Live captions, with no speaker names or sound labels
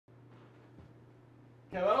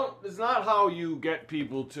Kev, I don't. It's not how you get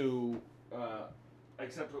people to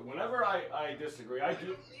accept it. Whenever I disagree, I do. I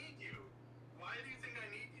don't need you. Why do you think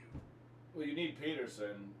I need you? Well, you need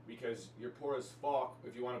Peterson because you're poor as fuck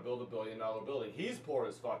if you want to build $1 billion building. He's poor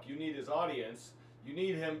as fuck. You need his audience. You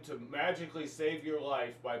need him to magically save your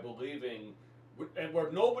life by believing, and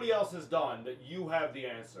where nobody else has done, that you have the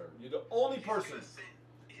answer. You're the only person.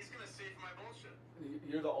 He's gonna save my bullshit.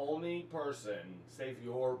 You're the only person. Save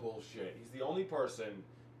your bullshit. He's the only person.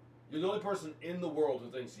 You're the only person in the world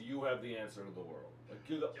who thinks you have the answer to the world. Like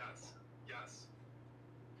you're the. Yes. Yes.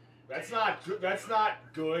 That's not good. That's not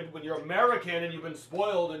good when you're American and you've been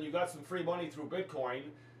spoiled and you got some free money through Bitcoin,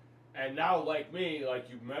 and now like me, like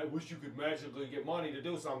you wish you could magically get money to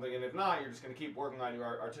do something, and if not, you're just gonna keep working on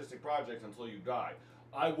your artistic projects until you die.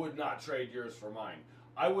 I would not trade yours for mine.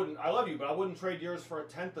 I wouldn't. I love you, but I wouldn't trade yours for a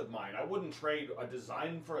tenth of mine. I wouldn't trade a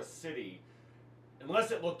design for a city,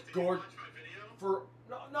 unless it looked gorgeous. For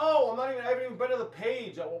no, I'm not even. I haven't even been to the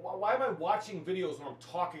page. Why am I watching videos when I'm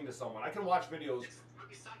talking to someone? I can watch videos. It's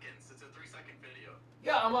 3 seconds. It's a 3-second video.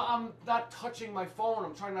 Yeah, I'm not touching my phone.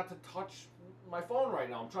 I'm trying not to touch my phone right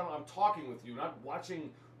now. I'm talking with you, not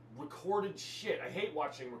watching recorded shit. I hate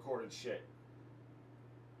watching recorded shit.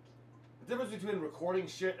 The difference between recording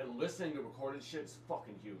shit and listening to recorded shit is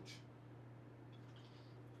fucking huge.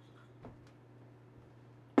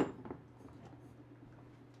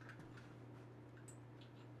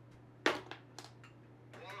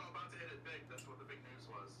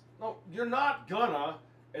 No, you're not gonna,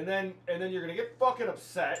 and then you're gonna get fucking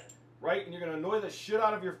upset, right? And you're gonna annoy the shit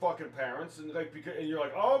out of your fucking parents, and like and you're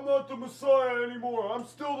like, I'm not the Messiah anymore. I'm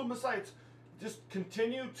still the Messiah. Just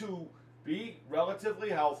continue to be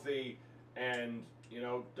relatively healthy, and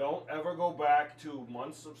don't ever go back to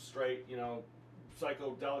months of straight,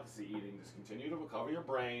 psychodelicacy eating. Just continue to recover your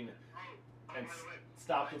brain and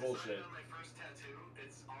stop the bullshit. On my first tattoo,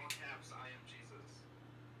 it's all caps. I am Jesus.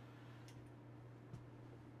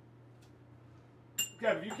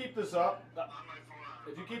 Kev, if you keep this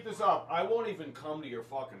up, I won't even come to your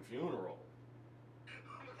fucking funeral.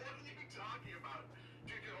 What are you talking about?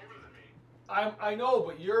 Dude, you're older than me. I know,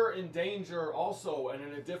 but you're in danger also, and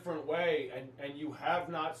in a different way, and you have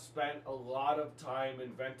not spent a lot of time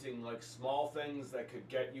inventing like small things that could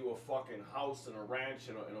get you a fucking house and a ranch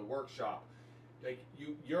and a workshop. Like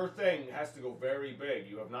your thing has to go very big.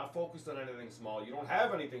 You have not focused on anything small. You don't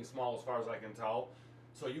have anything small as far as I can tell.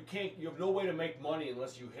 So you have no way to make money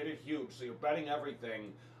unless you hit it huge. So you're betting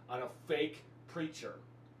everything on a fake preacher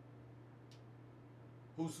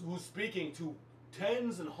who's speaking to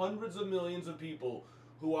tens and hundreds of millions of people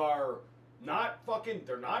who are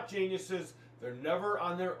they're not geniuses. They're never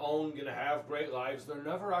on their own gonna have great lives. They're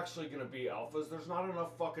never actually gonna be alphas. There's not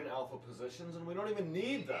enough fucking alpha positions, and we don't even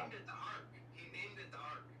need them. He named it the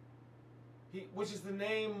Ark. Which is the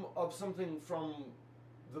name of something from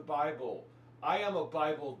the Bible. I am a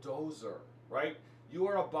Bible dozer, right? You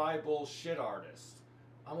are a Bible shit artist.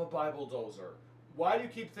 I'm a Bible dozer. Why do you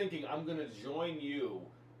keep thinking I'm going to join you?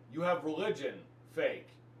 You have religion, fake.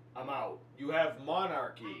 I'm out. You have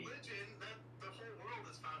monarchy. Religion, the whole world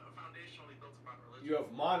is foundationally built upon religion. You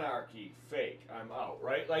have monarchy, fake. I'm out,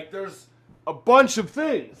 right? Like there's a bunch of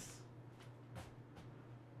things.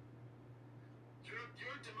 Your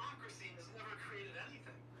democracy has never created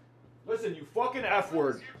anything. Listen, you fucking F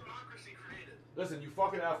word. Listen, you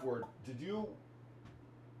fucking F word. Did you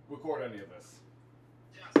record any of this?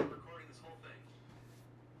 Yes, I'm recording this whole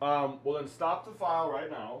thing. Well then stop the file right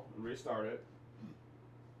now and restart it.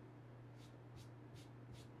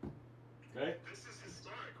 Okay? This is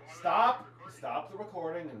historic. Stop the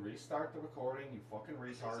recording and restart the recording, you fucking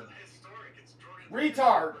retard. This is historic. It's Jordan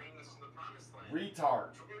Retard! bringing us to the promised land.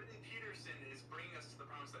 Retard. Jordan Peterson is bringing us to the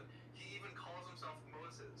promised land. He even calls himself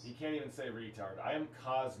Moses. He can't even say retard. I am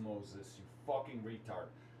Cosmosis, you fucking retard.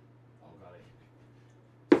 Oh god, I hate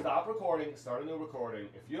you. Stop recording, start a new recording.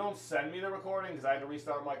 If you don't send me the recording, because I had to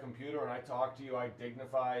restart my computer and I talked to you, I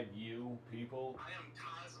dignified you people. I am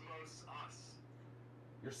Cosmos Us.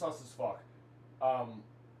 You're sus as fuck.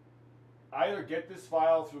 Either get this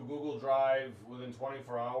file through Google Drive within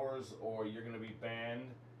 24 hours or you're going to be banned.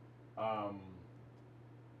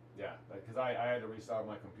 Yeah, because I had to restart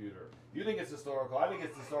my computer. You think it's historical. I think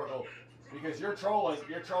it's historical because you're trolling.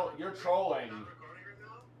 You're trolling.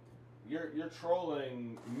 You're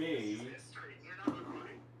trolling me.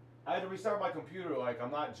 I had to restart my computer like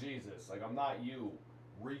I'm not Jesus. Like I'm not you.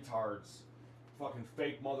 Retards. Fucking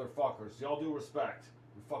fake motherfuckers. Y'all do respect.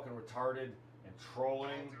 You're fucking retarded and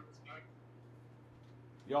trolling.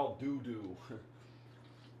 Y'all do.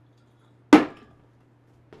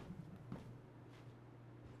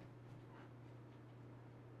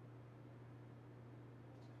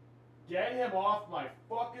 Get him off my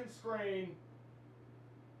fucking screen.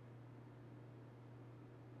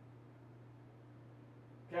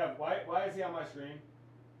 Kev, why is he on my screen?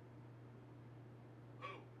 Who?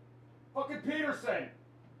 Fucking Peterson!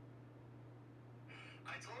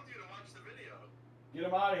 I told you to watch the video. Get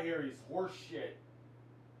him out of here, he's horse shit.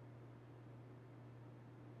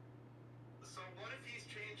 So what if he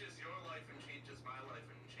changes your life and changes my life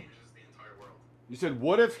and changes the entire world? You said,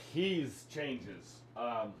 what if he's changes?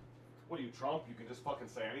 What are you, Trump? You can just fucking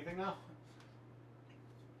say anything now?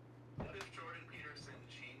 What if Jordan Peterson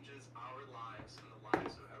changes our lives and the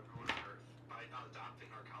lives of everyone on Earth by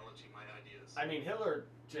adopting our ideas? I mean, Hitler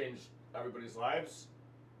changed everybody's lives.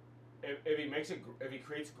 If he makes it, if he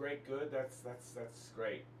creates great good, that's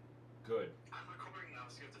great. Good. I'm recording now,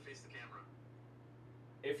 so you have to face the camera.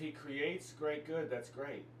 If he creates great good, that's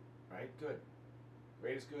great, right? Good.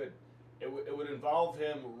 Great is good. It would involve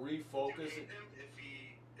him refocusing. Do you hate him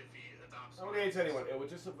if he adopts? I don't hate anyone. It would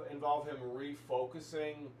just involve him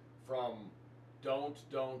refocusing from don't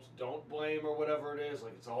blame or whatever it is.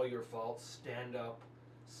 Like it's all your fault. Stand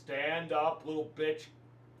up, little bitch,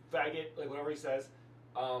 faggot, like whatever he says.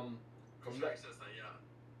 I'm From sure that, he says that,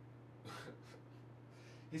 yeah.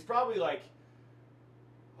 he's probably like,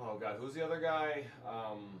 oh god, who's the other guy?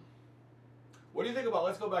 What do you think about?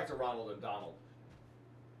 Let's go back to Ronald and Donald.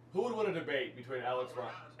 Who would win a debate between Alex,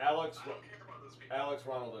 I don't care about those people.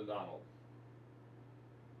 Ronald, and Donald?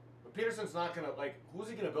 But Peterson's not gonna like. Who's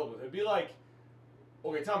he gonna build with? It'd be like,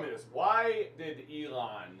 okay, tell me this. Why did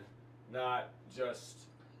Elon not just?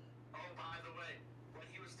 Oh, by the way, when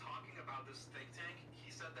he was talking about this think tank,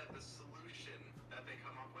 he said that the solution that they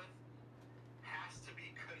come up with has to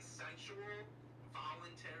be consensual,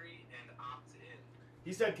 voluntary, and opt-in.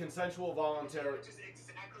 He said consensual, voluntary. Which is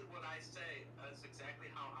exactly what I say. That's exactly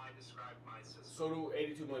how I describe my system. So do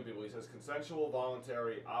 82 million people. He says consensual,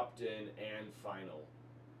 voluntary, opt-in, and final.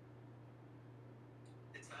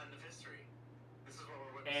 It's the end of history. This is what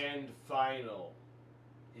we're witnessing. And final.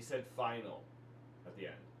 He said final at the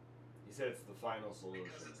end. He said it's the final solution.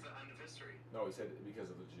 Because it's the end of history. No, he said because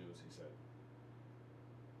of the Jews, he said.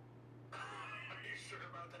 Are you sure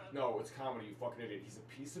about that? No, it's comedy, you fucking idiot. He's a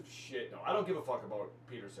piece of shit. No, I don't give a fuck about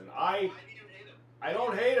Peterson. Why do you hate him? I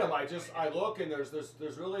don't hate him. I look and there's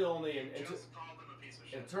really only You just called him a piece of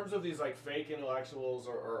shit. in terms of these like fake intellectuals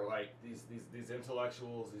or like these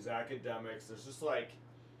intellectuals, these academics, there's just like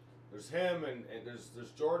there's him and there's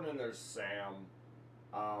Jordan and there's Sam.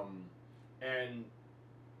 And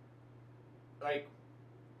like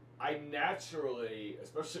I naturally,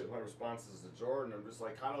 especially in my responses to Jordan, I'm just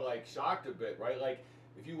like kind of like shocked a bit, right? Like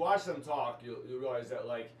if you watch them talk, you realize that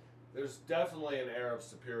like there's definitely an air of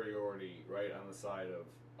superiority, right, on the side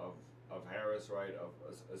of Harris, right, of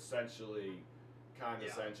essentially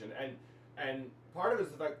condescension, and part of it is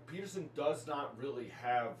the fact Peterson does not really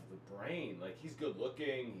have the brain. Like he's good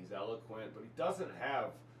looking, he's eloquent, but he doesn't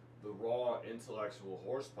have the raw intellectual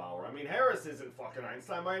horsepower. I mean, Harris isn't fucking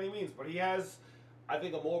Einstein by any means, but he has, I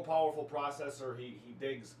think, a more powerful processor. He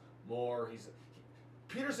digs more.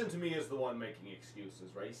 Peterson to me is the one making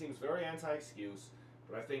excuses, right? He seems very anti-excuse,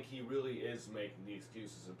 but I think he really is making the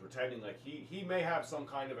excuses and pretending like he may have some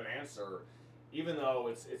kind of an answer, even though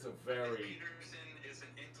it's a very. Peterson is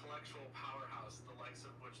an intellectual powerhouse, the likes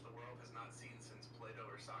of which the world has not seen since Plato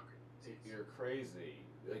or Socrates. You're crazy.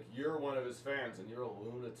 Like you're one of his fans and you're a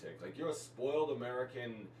lunatic. Like you're a spoiled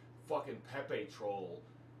American fucking Pepe troll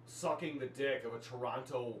sucking the dick of a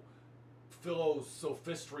Toronto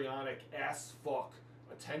philosophistrionic ass fuck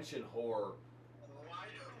attention whore. Why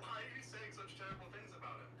are you saying such terrible things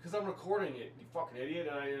about him? Because I'm recording it, you fucking idiot,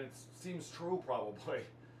 and it seems true probably.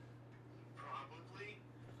 Probably.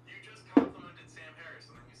 You just complimented Sam Harris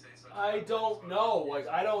and then you say such I terrible don't things know. about him. Like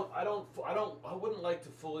I wouldn't like to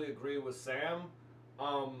fully agree with Sam.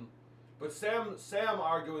 But Sam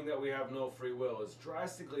arguing that we have no free will is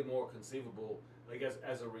drastically more conceivable, I guess,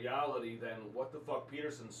 as a reality than what the fuck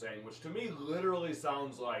Peterson's saying, which to me literally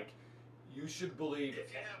sounds like you should believe.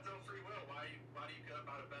 If you have no free will, why do you get up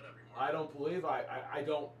out of bed every morning? I don't believe I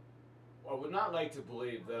don't. I would not like to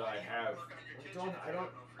believe that I have. I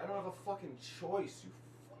don't have a fucking choice. You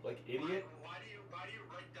like idiot. Why do you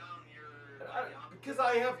write down your? Because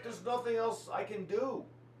I have. There's nothing else I can do.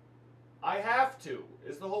 I have to.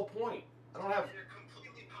 Is the whole point. I don't have. You're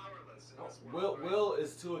completely powerless in No, this world. right? will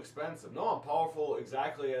is too expensive. No, I'm powerful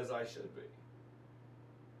exactly as I should be.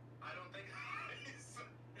 I don't think.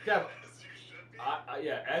 Kev, As you should be.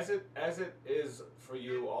 Yeah, as it is for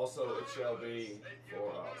you, also it shall be You're for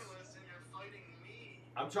us. powerless and you're fighting me.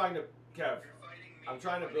 I'm trying to, Kev. You're fighting me. I'm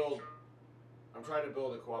trying to You're fighting build. I'm trying to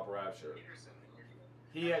build a cooperation. Peterson, and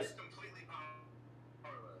He you're has. completely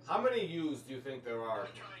powerless. How many yous do you think there are?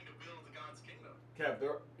 I'm trying to build God's kingdom. Kev,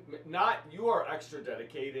 you are extra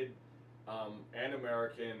dedicated, and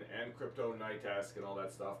American, and crypto night task and all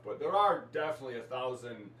that stuff, but there are definitely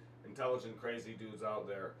 1,000 intelligent, crazy dudes out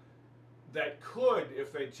there that could,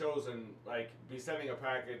 if they'd chosen, like, be sending a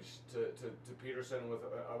package to Peterson with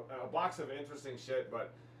a box of interesting shit,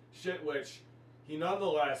 but shit which he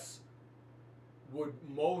nonetheless would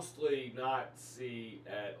mostly not see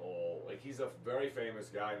at all. Like, he's a very famous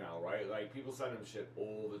guy now, right? Like, people send him shit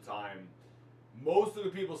all the time. Most of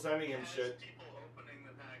the people sending him shit. People opening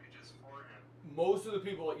the packages for him. Most of the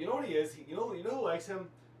people, you know what he is? You know who likes him?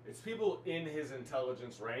 It's people in his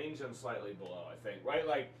intelligence range and slightly below, I think, right?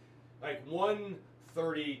 Like 132s,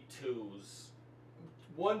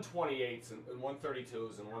 128s, and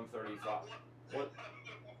 132s, and 135. What?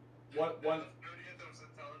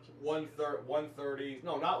 130,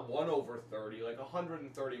 no, not 1 over 30, like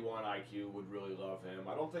 131 IQ would really love him.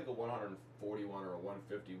 I don't think a 141 or a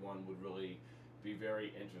 151 would really be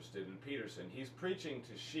very interested in Peterson. He's preaching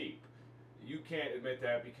to sheep. You can't admit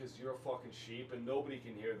that because you're a fucking sheep and nobody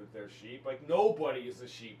can hear that they're sheep. Like, nobody is a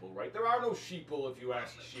sheeple, right? There are no sheeple if you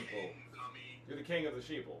ask sheeple. You're the king of the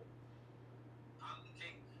sheeple. I'm the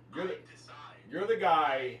king. You're the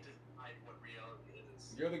guy. I decide what reality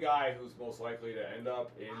is. You're the guy who's most likely to end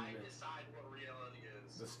up in I decide what reality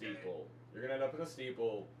is. the steeple. You're gonna end up in the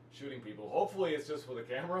steeple shooting people. Hopefully it's just with a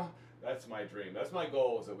camera. That's my dream. That's my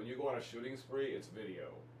goal, is that when you go on a shooting spree, it's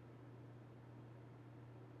video.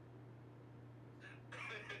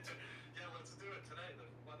 Yeah, let's do it today. The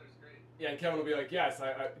weather's great. Yeah, and Kevin will be like, yes,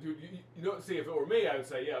 dude, you know, see, if it were me, I would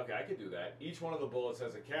say, yeah, okay, I could do that. Each one of the bullets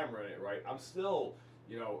has a camera in it, right? I'm still,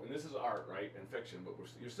 you know, and this is art, right, and fiction, but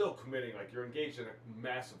you're still committing, like, you're engaged in a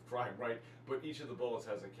massive crime, right? But each of the bullets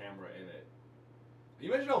has a camera in it. Can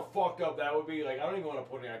you imagine how fucked up that would be? Like, I don't even want to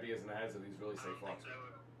put any ideas in the heads of these really safe fucks.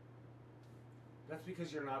 That's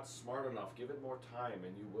because you're not smart enough. Give it more time,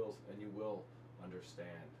 and you will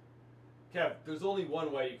understand. Kev, there's only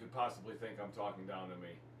one way you could possibly think I'm talking down to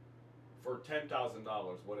me. For $10,000,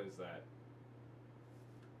 what is that?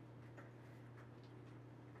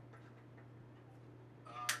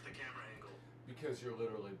 The camera angle. Because you're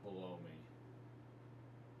literally below me.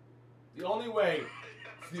 The only way,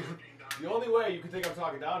 the only way you can think I'm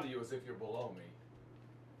talking down to you is if you're below me.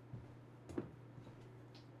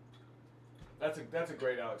 That's a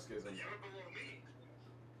great Alex Schism. You're below me.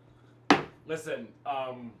 Listen,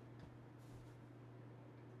 I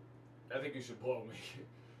think you should blow me.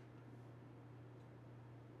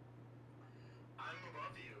 I'm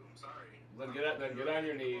above you. I'm sorry. Then get on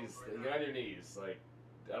your knees. Then get on your knees. Like,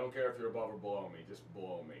 I don't care if you're above or below me. Just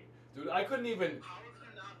below me, dude. I couldn't even. How have you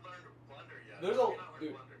not learned Blender yet?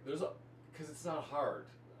 Because it's not hard.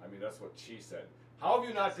 I mean, that's what she said. How have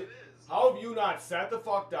you not? Yes, it is. How have you not sat the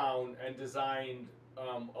fuck down and designed,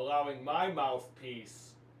 allowing my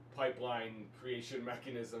mouthpiece pipeline creation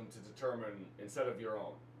mechanism to determine instead of your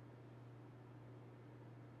own?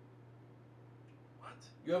 What?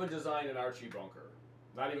 You haven't designed an Archie bunker,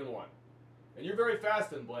 not even one. And you're very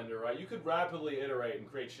fast in Blender, right? You could rapidly iterate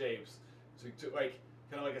and create shapes to like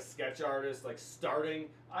kind of like a sketch artist, like starting.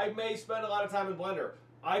 I may spend a lot of time in Blender.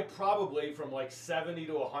 I probably from like 70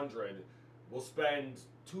 to 100 will spend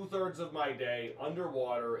 2/3 of my day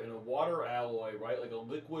underwater in a water alloy, right? Like a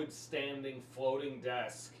liquid standing floating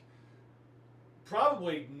desk.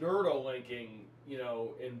 Probably nerdo-linking, you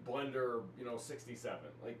know, in Blender, you know, 67.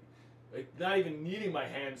 Like not even needing my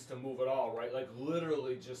hands to move at all, right? Like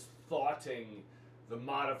literally just thoughting the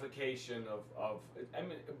modification of I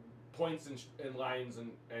mean, points and lines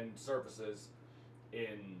and surfaces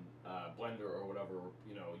in Blender or whatever,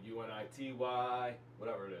 you know, UNITY,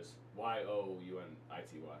 whatever it is,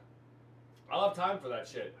 YOUNITY. I'll have time for that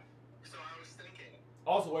shit. So I was thinking.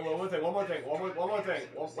 Also, wait, one more thing.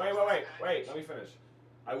 Wait, let me finish.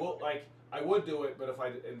 I would do it, but if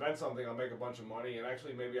I invent something, I'll make a bunch of money, and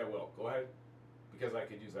actually, maybe I will. Go ahead, because I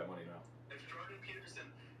could use that money now. If Jordan Peterson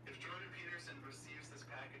receives this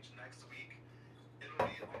package next week, it'll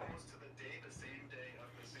be almost to the same day of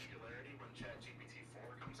the Singularity when ChatGPT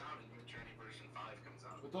 4 comes out and Midjourney version 5 comes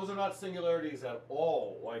out. But those are not singularities at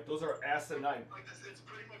all. Like, those are asinine. Like this, it's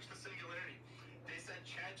pretty much the Singularity. They said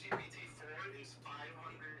ChatGPT 4 is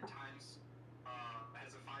 500 times,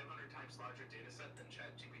 has a 500 times larger data set than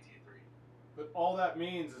ChatGPT 3. But all that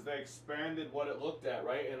means is they expanded what it looked at,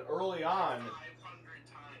 right? And early on, 500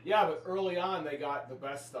 times. yeah, but early on they got the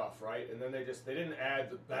best stuff, right? And then they didn't add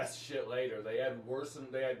the best shit later. They had worse,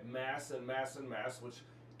 and they had mass and mass and mass, which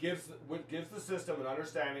gives the system an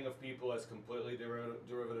understanding of people as completely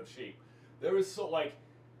derivative sheep. There is so like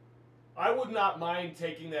I would not mind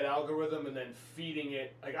taking that algorithm and then feeding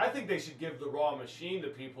it. Like, I think they should give the raw machine to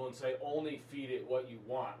people and say only feed it what you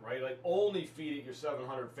want, right? Like, only feed it your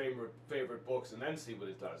 700 favorite books and then see what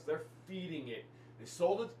it does. They're feeding it. They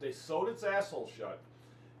sewed its asshole shut,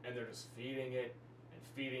 and they're just feeding it and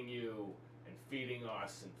feeding you and feeding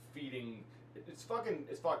us and feeding. It's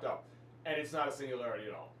fucked up, and it's not a singularity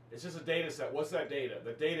at all. It's just a data set. What's that data?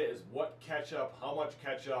 The data is what ketchup, how much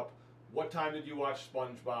ketchup. What time did you watch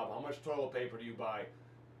SpongeBob? How much toilet paper do you buy?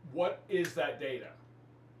 What is that data?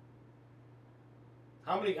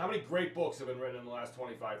 How many great books have been written in the last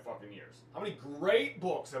 25 fucking years? How many great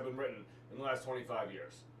books have been written in the last 25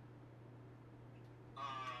 years?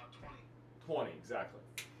 20. 20, exactly.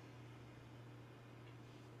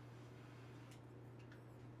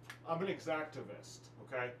 I'm an exactivist,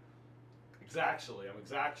 okay? I'm an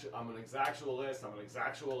exactualist, I'm an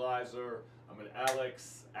exactualizer, I'm an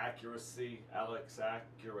Alex accuracy, Alex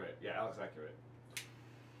accurate. Yeah, Alex accurate.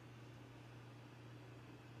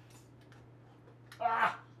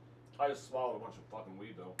 Ah! I just swallowed a bunch of fucking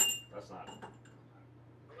weed though. That's not.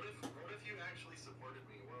 What if you actually supported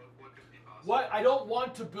me? What could be possible? What? I don't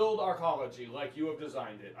want to build Arcology like you have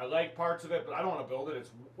designed it. I like parts of it, but I don't want to build it.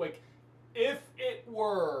 It's like, if it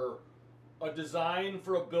were a design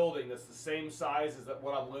for a building that's the same size as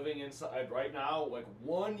what I'm living inside right now, like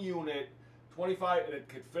one unit, 25, and it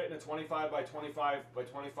could fit in a 25 by 25 by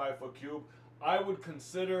 25 foot cube, I would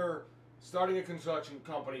consider starting a construction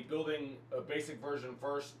company, building a basic version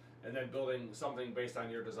first, and then building something based on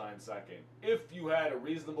your design second. If you had a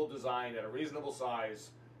reasonable design at a reasonable size,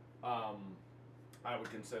 I would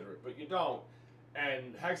consider it, but you don't.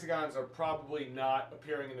 And hexagons are probably not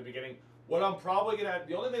appearing in the beginning. What I'm probably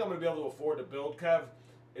the only thing I'm going to be able to afford to build, Kev,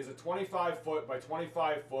 is a 25 foot by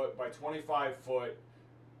 25 foot by 25 foot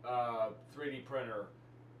 3D printer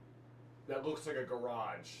that looks like a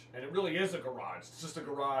garage. And it really is a garage. It's just a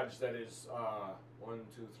garage that is 1,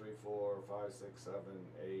 2, 3, 4, 5, 6, 7,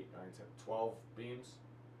 8, 9, 10, 12 beams,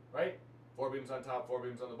 right? 4 beams on top, 4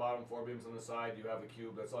 beams on the bottom, 4 beams on the side. You have a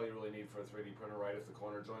cube. That's all you really need for a 3D printer, right? If the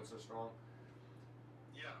corner joints are strong.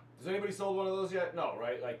 Yeah. Has anybody sold one of those yet? No,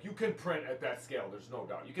 right? Like, you can print at that scale, there's no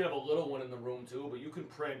doubt. You can have a little one in the room too, but you can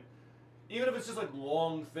print, even if it's just like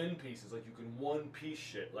long, thin pieces, like you can one piece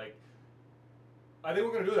shit. Like, I think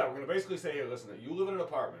we're going to do that. We're going to basically say, here, listen, you live in an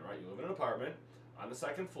apartment, right? You live in an apartment on the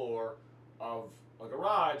second floor of a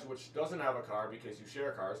garage, which doesn't have a car because you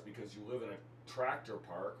share cars, because you live in a tractor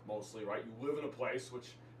park, mostly, right? You live in a place which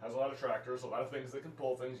has a lot of tractors, a lot of things that can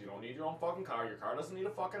pull things. You don't need your own fucking car. Your car doesn't need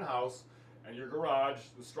a fucking house. And your garage,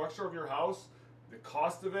 the structure of your house, the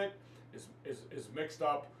cost of it is mixed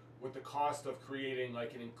up with the cost of creating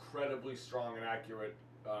like an incredibly strong and accurate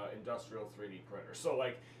industrial 3D printer. So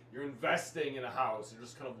like, you're investing in a house, you're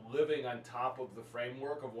just kind of living on top of the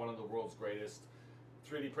framework of one of the world's greatest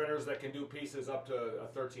 3D printers that can do pieces up to a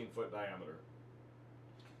 13-foot diameter.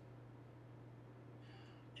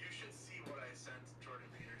 You should see what I sent Jordan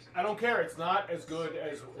Peterson. I don't care. It's not as good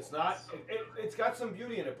as it's not. It's got some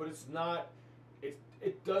beauty in it, but it's not.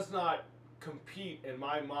 It does not compete in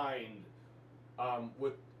my mind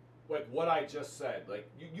with like what I just said. Like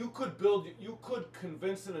you could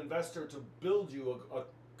convince an investor to build you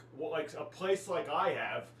a place like I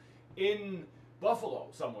have in Buffalo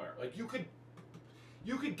somewhere. Like you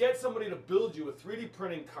could get somebody to build you a 3D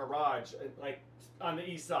printing garage like on the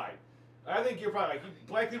east side. I think you're probably like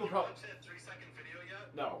black people probably. Did you watch that 3-second video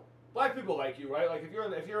yet? No. Black people like you, right? Like if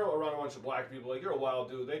you're around a bunch of black people, like you're a wild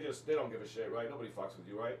dude. They don't give a shit, right? Nobody fucks with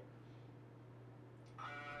you, right?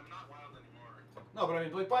 I'm not wild anymore. No, but I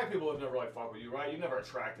mean, like black people have never like fucked with you, right? You never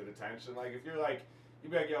attracted attention. Like if you're like,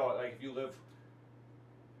 you'd be like, yo, like if you live,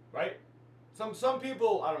 right? Some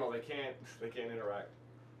people, I don't know, they can't interact.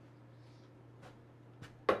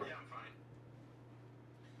 Yeah, I'm fine.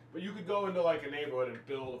 But you could go into like a neighborhood and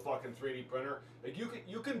build a fucking 3D printer. Like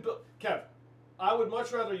you can build, Kev. I would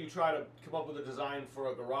much rather you try to come up with a design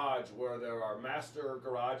for a garage where there are master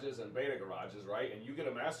garages and beta garages, right? And you get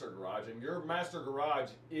a master garage, and your master garage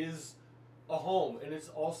is a home, and it's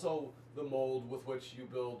also the mold with which you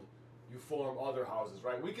form other houses,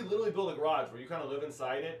 right? We could literally build a garage where you kind of live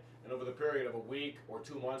inside it, and over the period of a week or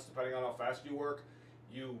 2 months, depending on how fast you work,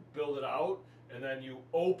 you build it out, and then you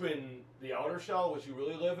open the outer shell, which you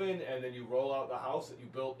really live in, and then you roll out the house that you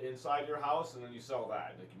built inside your house, and then you sell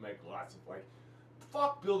that. Like you make lots of like.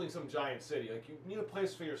 Fuck building some giant city. Like, you need a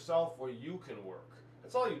place for yourself where you can work.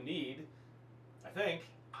 That's all you need, I think.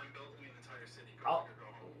 I'm building an entire city. Go I'll- big or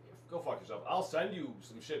go home. Go fuck yourself. I'll send you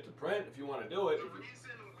some shit to print if you want to do it. The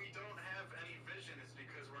reason we don't have any vision is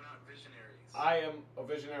because we're not visionaries. I am a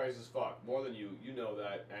visionary as fuck, more than you. You know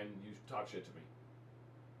that, and you talk shit to me.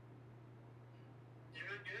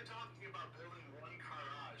 about building one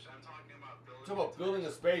garage. I'm talking about building. It's about building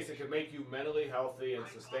a space that can make you mentally healthy and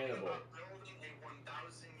sustainable. I'm talking about building a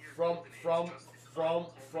 1,000-year From golden age, from just like the from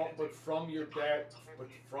Bible told from me to but do. from your The Bible dad told but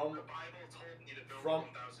me- from the Bible told me to build from-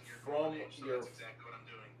 a 1,000-year from golden age, so your- that's exactly what I'm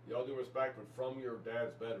doing. all due respect, but from your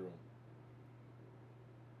dad's bedroom.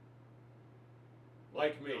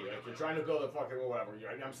 Like me, like you're trying to build a fucking whatever.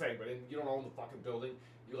 I'm saying, but you don't own the fucking building.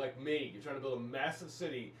 You're like me. You're trying to build a massive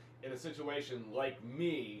city in a situation like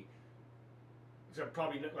me, except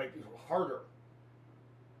probably like harder.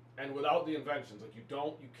 And without the inventions, like you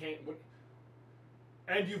can't.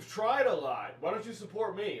 And you've tried a lot. Why don't you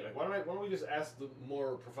support me? Like why don't we just ask the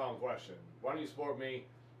more profound question? Why don't you support me?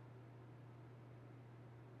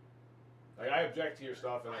 Like I object to your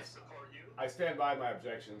stuff, and I support you. I stand by my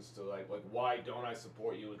objections to like why don't I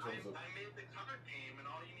support you in terms of I made the card game, and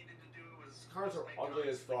all you needed to do was. cards are make ugly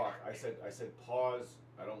cards as for the fuck. card game. I said pause.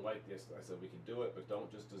 I don't like this. I said we can do it, but don't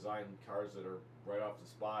just design cards that are right off the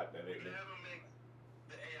spot. That You could have them make.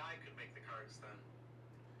 The AI could make the cards then.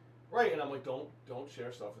 right, and I'm like, don't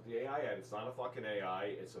share stuff with the AI yet. It's not a fucking AI.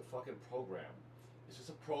 It's a fucking program. It's just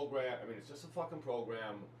a program. I mean, it's just a fucking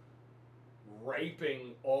program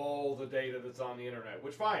raping all the data that's on the internet.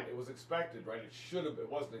 Which fine, it was expected, right? It should have. It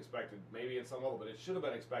wasn't expected, maybe in some level, but it should have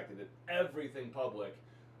been expected that everything public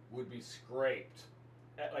would be scraped,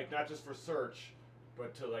 like not just for search,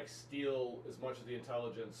 but to like steal as much of the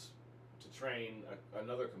intelligence to train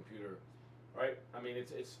another computer, right? I mean,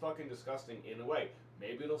 it's fucking disgusting in a way.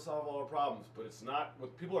 Maybe it'll solve all our problems, but it's not.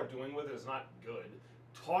 What people are doing with it is not good.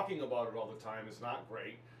 Talking about it all the time is not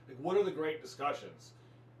great. Like, what are the great discussions?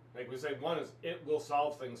 Like we say, one is it will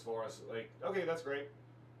solve things for us. Like, okay, that's great.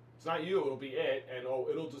 It's not you, it'll be it, and oh,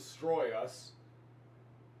 it'll destroy us.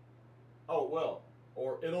 Oh, it will.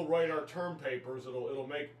 Or it'll write our term papers. It'll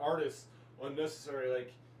make artists unnecessary.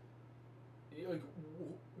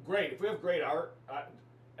 Great. If we have great art,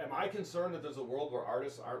 am I concerned that there's a world where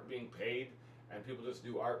artists aren't being paid and people just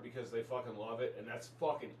do art because they fucking love it and that's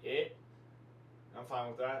fucking it? I'm fine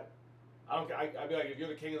with that. I don't care. I'd be like, if you're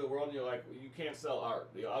the king of the world and you're like, you can't sell art.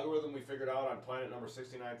 The algorithm we figured out on planet number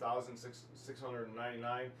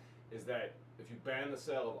 69,699 is that if you ban the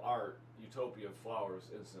sale of art, utopia flowers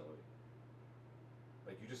instantly.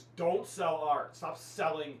 Like, you just don't sell art. Stop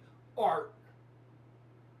selling art.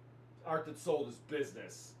 Art that's sold is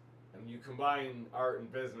business. And you combine art and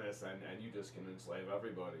business, and you just can enslave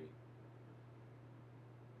everybody.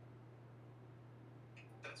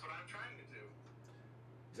 That's what I'm trying to do.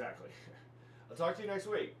 Exactly. I'll talk to you next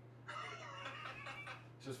week.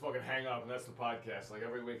 Just fucking hang up, and that's the podcast. Like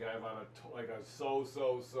every week, I have on a so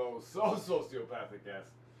sociopathic guest.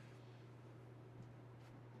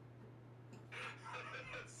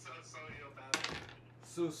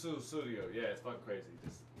 Studio. Yeah, it's fucking crazy.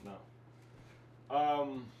 Just no.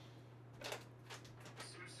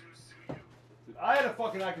 I had to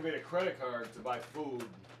fucking activate a credit card to buy food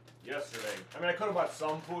yesterday. I mean, I could have bought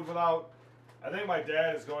some food without. I think my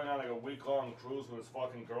dad is going on like a week-long cruise with his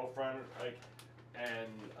fucking girlfriend, and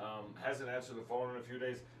hasn't answered the phone in a few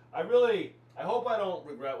days. I hope I don't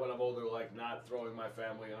regret when I'm older, like not throwing my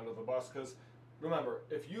family under the bus. Because remember,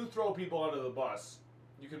 if you throw people under the bus,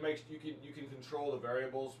 you can control the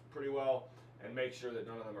variables pretty well and make sure that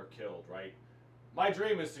none of them are killed, right? My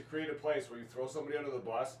dream is to create a place where you throw somebody under the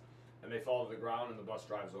bus and they fall to the ground and the bus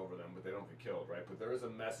drives over them, but they don't get killed, right? But there is a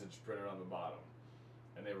message printed on the bottom,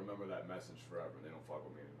 and they remember that message forever, and they don't fuck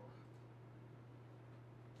with me anymore.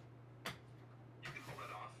 You can pull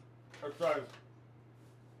that off. Or try.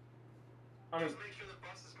 I mean, Just make sure the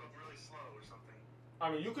bus is going really slow or something.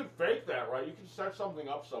 I mean, you could fake that, right? You could set something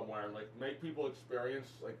up somewhere and like make people experience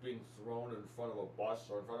like being thrown in front of a bus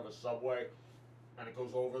or in front of a subway, and it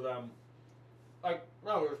goes over them. Like,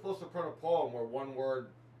 no, we were supposed to print a poem where one word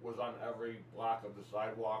was on every block of the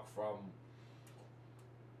sidewalk from,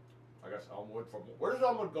 I guess, Elmwood. Where does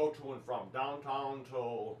Elmwood go to and from? Downtown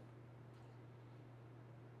to,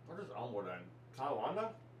 where does Elmwood end?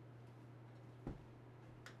 Tonawanda?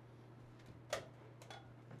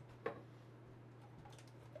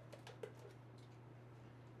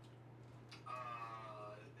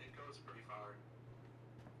 It goes pretty far.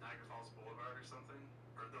 Niagara Falls Boulevard or something?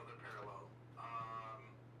 Or no, they're parallel.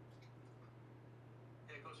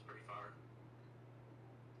 It goes pretty far.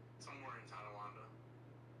 Somewhere in Tonawanda.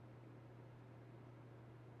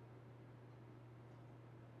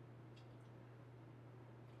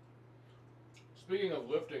 Speaking of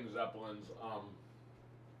lifting zeppelins,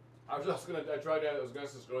 I was gonna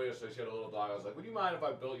ask this girl yesterday, she had a little dog. I was like, would you mind if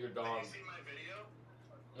I built your dog? Have you seen my video?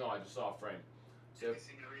 No, I just saw a frame. Have you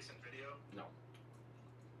seen my recent video? No.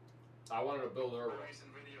 I wanted to build her. My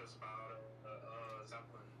recent video is about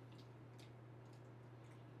Zeppelin.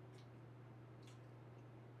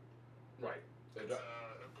 Right. It's a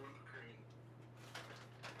blimp crane.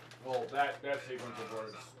 Well, that sequence of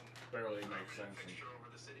words Zeppelin. barely makes sense. And, Picture over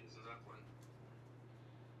the city's a Zeppelin.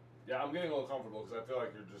 yeah, I'm getting a little comfortable because I feel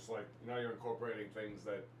like you're just like now you're incorporating things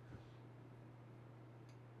that.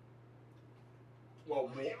 Well,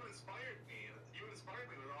 Well, you inspired me. You inspired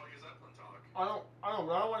me with all your Zeppelin talk. I don't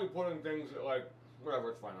want you putting things that, like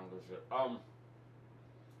whatever. It's fine. I don't give a shit.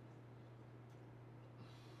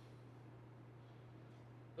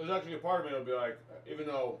 There's actually a part of me that'll be like, even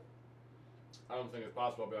though I don't think it's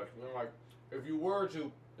possible, I'll be like, you know, like if you were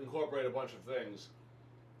to incorporate a bunch of things,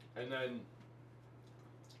 and then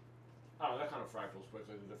I don't know, that kind of fractals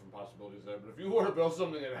quickly the different possibilities there. But if you were to build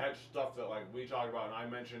something that had stuff that like we talked about and I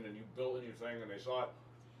mentioned, and you built a new thing and they saw it,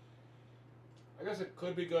 I guess it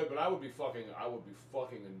could be good, but I would be fucking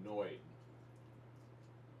annoyed.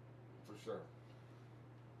 For sure.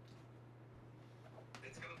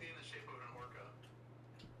 It's gonna be in the shape of an orca.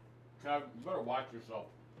 Kev, you better watch yourself.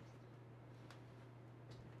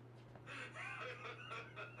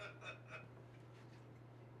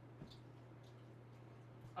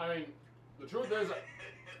 I mean, the truth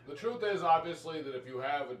is obviously that if you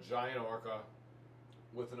have a giant orca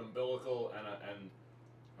with an umbilical and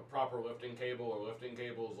a proper lifting cable or lifting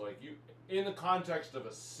cables, like you, in the context of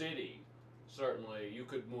a city, certainly you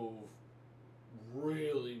could move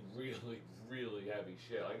really, really, really heavy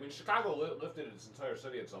shit. Like, I mean, Chicago lifted its entire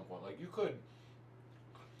city at some point. Like, you can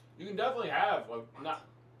definitely have like not.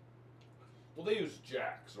 Well, they use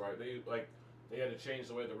jacks, right? They had to change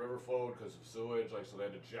the way the river flowed because of sewage, like so they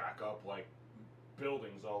had to jack up like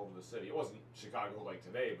buildings all over the city. It wasn't Chicago like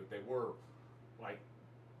today, but they were like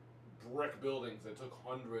brick buildings that took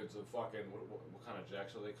hundreds of fucking what kind of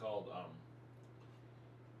jacks are they called?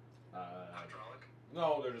 Hydraulic.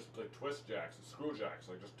 No, they're just like twist jacks, screw jacks,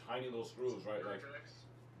 like just tiny little screws, right? Like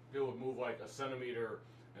people would move like a centimeter,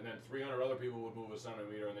 and then 300 other people would move a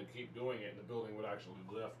centimeter, and they'd keep doing it, and the building would actually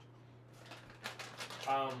lift.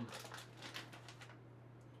 What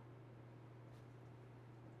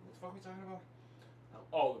the fuck are we talking about?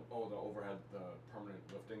 Oh, the overhead, the permanent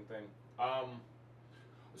lifting thing.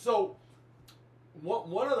 So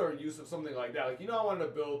one other use of something like that, like I wanted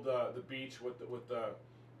to build the beach with the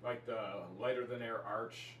like the lighter than air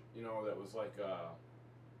arch, that was like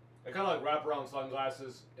they kind of like wraparound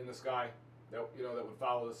sunglasses in the sky that that would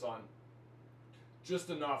follow the sun, just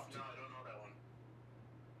enough to. No, I don't know that one.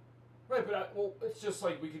 Right, but well, it's just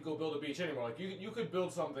like we could go build a beach anywhere. Like you could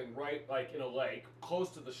build something right, like in a lake, close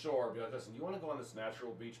to the shore. Be like, listen, you want to go on this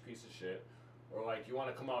natural beach piece of shit, or like you want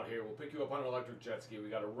to come out here? We'll pick you up on an electric jet ski. We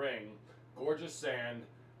got a ring, gorgeous sand,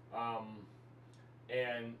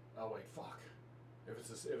 and oh wait, fuck. If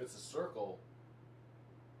it's a circle.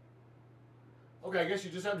 Okay, I guess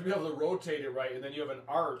you just have to be able to rotate it right, and then you have an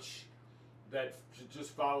arch that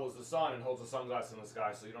just follows the sun and holds the sunglasses in the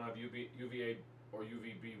sky, so you don't have UVA or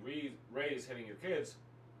UVB rays hitting your kids.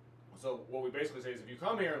 So what we basically say is if you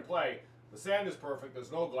come here and play, the sand is perfect,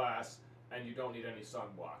 there's no glass, and you don't need any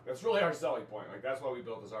sunblock. That's really our selling point. Like that's why we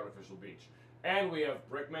built this artificial beach. And we have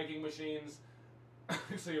brick making machines,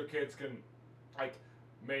 so your kids can like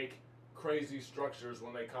make crazy structures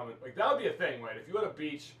when they come in. Like that would be a thing, right? If you had a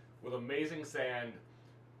beach with amazing sand,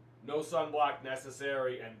 no sunblock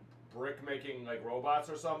necessary, and brick making like robots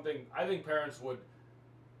or something, I think parents would.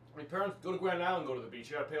 I mean, parents go to Grand Island, go to the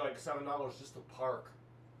beach. You gotta pay like $7 just to park.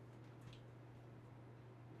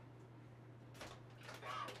 Wow.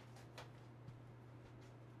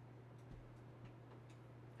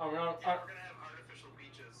 I mean, Yeah, we're gonna have artificial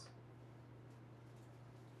beaches.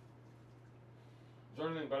 Is there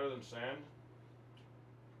anything better than sand?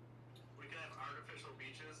 We can have artificial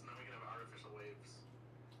beaches, and then we can have artificial waves.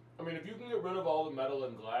 I mean, if you can get rid of all the metal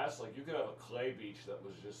and glass, like you could have a clay beach that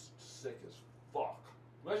was just sick as fuck.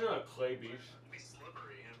 Imagine a clay beach. It'd be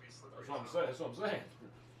slippery. It'd be slippery. That's what I'm saying. That's what I'm saying.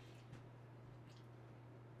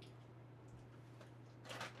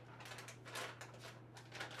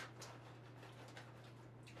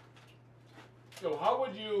 So how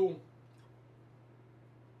would you?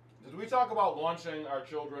 Did we talk about launching our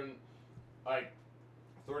children like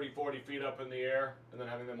 30, 40 feet up in the air and then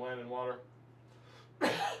having them land in water? No,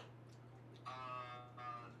 I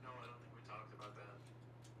don't think we talked about that.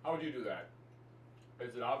 How would you do that?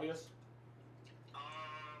 Is it obvious?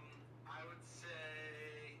 I would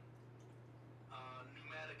say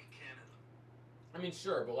pneumatic cannon. I mean,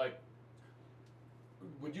 sure, but like,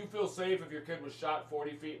 would you feel safe if your kid was shot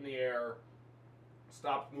 40 feet in the air,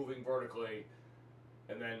 stopped moving vertically,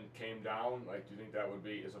 and then came down? Like, do you think that would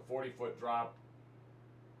be, is a 40-foot drop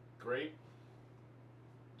great?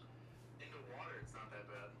 Into water, it's not that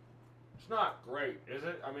bad. It's not great, is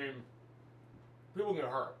it? I mean, people get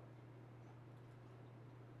hurt.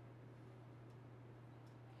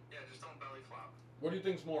 flop. What do you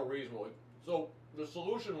think's more reasonable? So the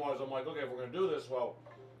solution was, I'm like, okay, if we're gonna do this, well,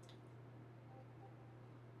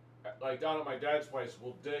 like down at my dad's place,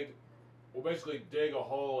 we'll basically dig a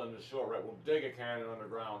hole in the shore, right? We'll dig a cannon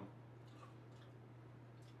underground,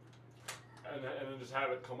 and then just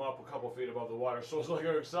have it come up a couple feet above the water. So it's like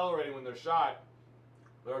they're accelerating when they're shot.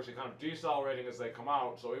 They're actually kind of decelerating as they come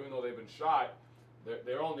out. So even though they've been shot,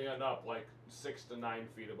 they only end up like 6 to 9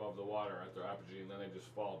 feet above the water at their apogee, and then they just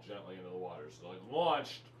fall gently into the water. So like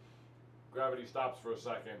launched, gravity stops for a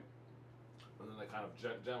second, and then they kind of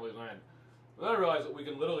gently land. But then I realized that we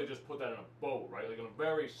can literally just put that in a boat, right? Like in a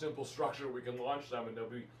very simple structure, we can launch them, and they'll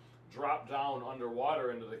be dropped down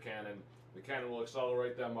underwater into the cannon. The cannon will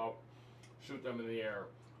accelerate them up, shoot them in the air.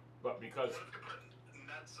 But because What if you put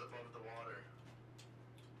nets above the water?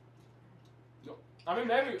 I mean,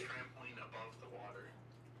 maybe Trampoline above the water.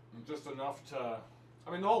 just enough to.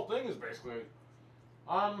 I mean, the whole thing is basically.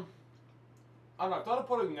 I don't know. I thought of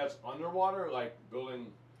putting nets underwater, like building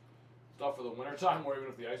stuff for the wintertime, where even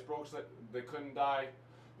if the ice broke, that they couldn't die.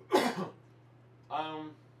 Are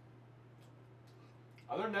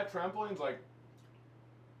there net trampolines? Like,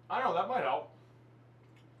 I don't know. That might help.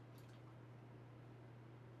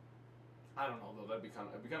 I don't know though. It'd be kind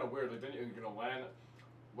of weird. Like then you're gonna land.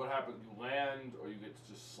 What happens? You land, or you get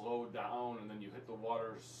to just slow down, and then you hit the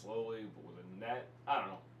water slowly, but with a net. I don't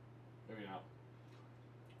know. Maybe not.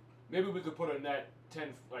 Maybe we could put a net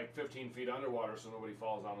 15 feet underwater, so nobody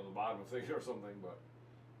falls down to the bottom of it or something. But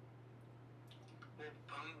Well,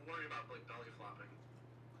 I'm worried about like belly flopping.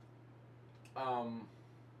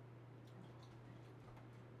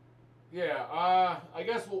 Yeah. I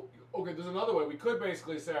guess we'll. Okay, there's another way. We could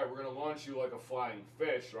basically say, all right, we're gonna launch you like a flying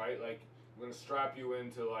fish, right? Like. We're gonna strap you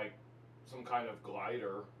into like some kind of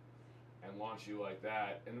glider and launch you like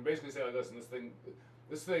that, and basically say like this. And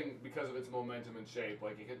this thing, because of its momentum and shape,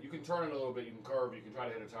 like you can turn it a little bit, you can curve, you can try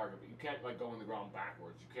to hit a target, but you can't like go on the ground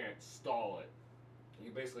backwards. You can't stall it. You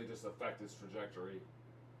basically just affect its trajectory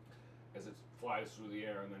as it flies through the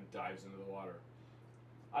air and then dives into the water.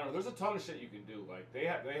 I don't know. There's a ton of shit you can do. Like they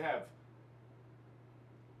have.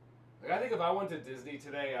 Like I think if I went to Disney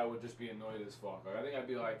today, I would just be annoyed as fuck. Like I think I'd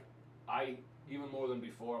be like. Even more than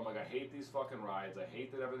before, I'm like, I hate these fucking rides. I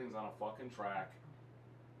hate that everything's on a fucking track.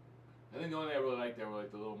 I think the only thing I really liked there were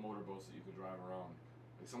like the little motorboats that you could drive around.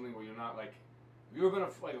 Like something where you're not like, have you ever been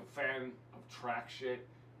a fan of track shit?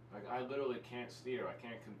 Like I literally can't steer. I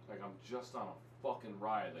can't, like I'm just on a fucking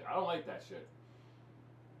ride. Like I don't like that shit.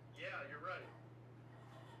 Yeah, you're right.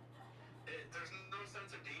 There's no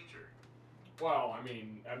sense of danger. Well, I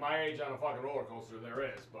mean, at my age on a fucking roller coaster, there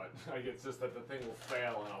is, but like, it's just that the thing will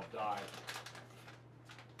fail and I'll die.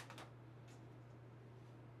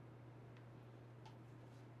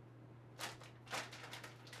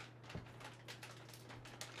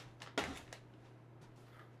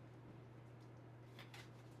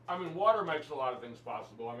 I mean, water makes a lot of things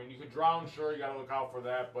possible. I mean, you could drown, sure, you gotta look out for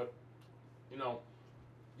that, but, you know,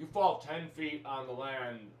 you fall 10 feet on the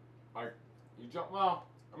land, like, you jump, well,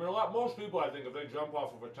 I mean, most people, I think, if they jump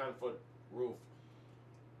off of a 10-foot roof,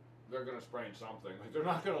 they're going to sprain something. Like, they're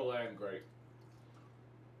not going to land great.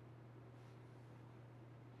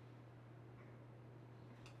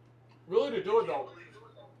 Really, to do it, though...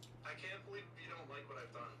 I can't believe you don't like what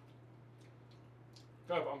I've done.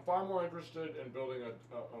 Kev, I'm far more interested in building a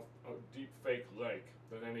deep fake lake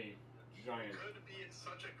than any giant... You could be in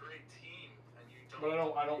such a great team, and you don't... But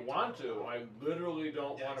I don't want to. I literally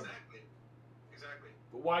don't want to... Exactly.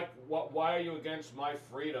 But why are you against my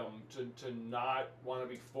freedom to not want to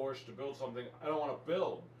be forced to build something I don't want to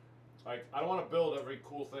build? Like, I don't want to build every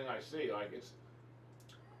cool thing I see. Like, it's...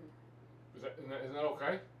 Isn't that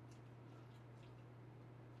okay?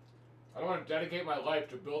 I don't want to dedicate my life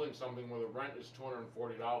to building something where the rent is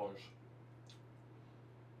 $240.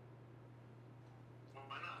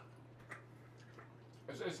 Why not?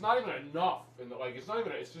 It's not even enough. It's not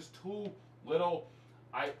even... It's just too little...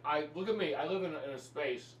 I look at me. I live in a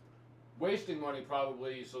space, wasting money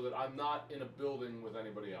probably, so that I'm not in a building with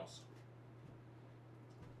anybody else.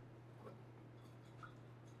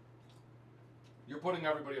 You're putting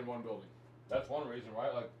everybody in one building. That's one reason,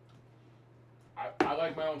 right? Like, I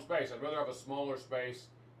like my own space. I'd rather have a smaller space,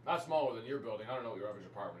 not smaller than your building. I don't know what your average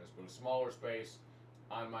apartment is, but a smaller space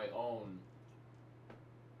on my own.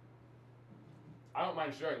 I don't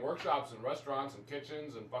mind sharing workshops and restaurants and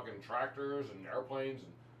kitchens and fucking tractors and airplanes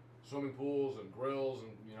and swimming pools and grills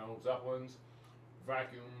and, you know, zeppelins,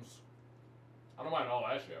 vacuums. I don't mind all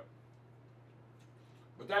that shit.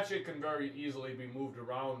 But that shit can very easily be moved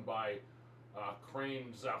around by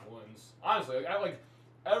crane zeppelins. Honestly, like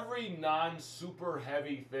every non-super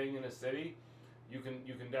heavy thing in a city, you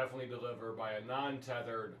can definitely deliver by a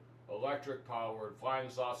non-tethered, electric-powered, flying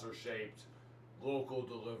saucer-shaped, local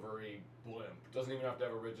delivery blimp. Doesn't even have to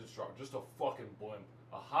have a rigid structure, just a fucking blimp,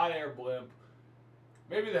 a hot air blimp.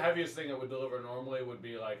 Maybe the heaviest thing it would deliver normally would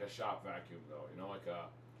be like a shop vacuum, though. You know, like a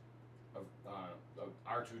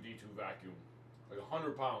R2D2 vacuum, like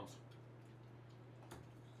 100 pounds.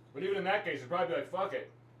 But even in that case, it'd probably be like, fuck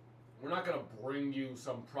it. We're not going to bring you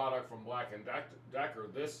some product from Black & Decker.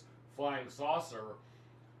 This flying saucer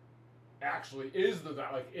actually is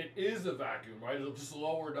it is a vacuum, right? It'll just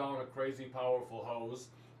lower down a crazy powerful hose.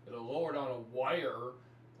 It'll lower down a wire,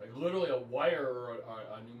 like literally a wire or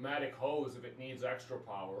a pneumatic hose if it needs extra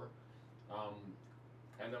power.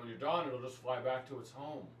 And then when you're done, it'll just fly back to its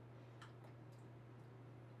home.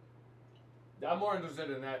 I'm more interested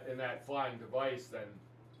in that flying device than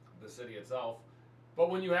the city itself. But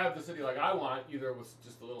when you have the city like I want, either with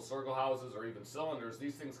just the little circle houses or even cylinders,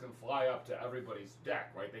 these things can fly up to everybody's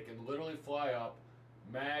deck, right? They can literally fly up,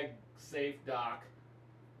 mag, safe dock,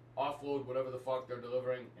 offload whatever the fuck they're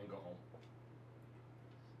delivering, and go home.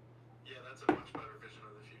 Yeah, that's a much better vision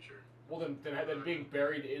of the future. Well, than being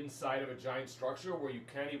buried inside of a giant structure where you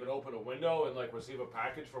can't even open a window and like receive a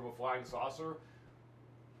package from a flying saucer.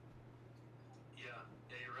 Yeah,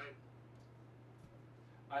 you're right.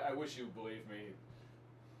 I wish you believed me.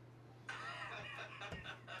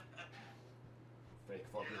 Fake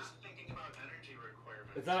fuckers. You're not thinking about energy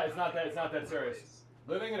requirements. It's not that serious.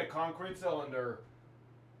 Living in a concrete cylinder,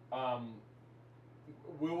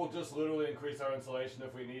 we will just literally increase our insulation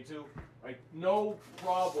if we need to. Like, no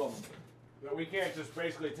problem. That we can't just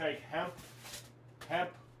basically take hemp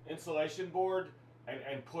insulation board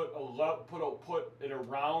and put it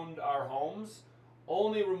around our homes,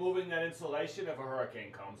 only removing that insulation if a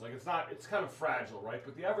hurricane comes. Like, it's kind of fragile, right?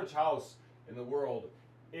 But the average house in the world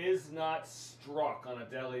is not struck on a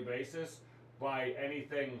daily basis by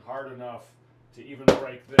anything hard enough to even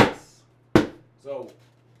break this. So,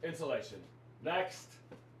 insulation. Next.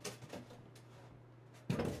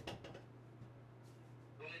 When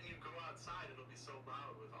you go outside, it'll be so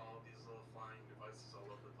loud with all of these little flying devices all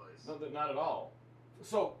over the place. No, not at all.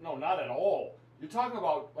 So, no, not at all. You're talking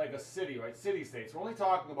about like a city, right? City states. We're only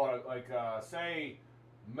talking about like, say,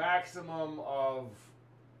 maximum of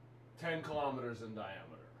 10 kilometers in diameter.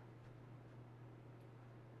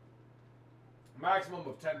 Maximum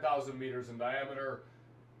of 10,000 meters in diameter.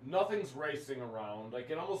 Nothing's racing around. Like,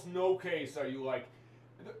 in almost no case are you like...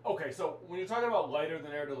 Okay, so when you're talking about lighter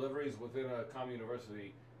than air deliveries within a common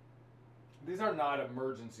university, these are not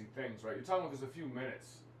emergency things, right? You're talking about there's a few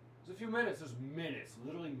minutes. There's minutes,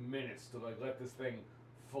 literally minutes to like let this thing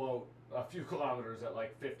float a few kilometers at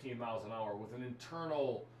like 15 miles an hour with an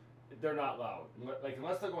internal... They're not loud. Like,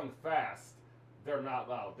 unless they're going fast, they're not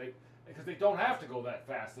loud. Because they don't have to go that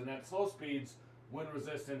fast. And at slow speeds, wind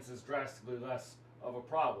resistance is drastically less of a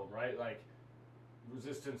problem, right? Like,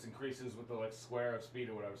 resistance increases with the like square of speed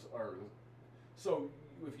or whatever. So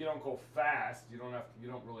if you don't go fast, you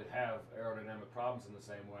don't really have aerodynamic problems in the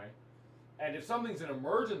same way. And if something's an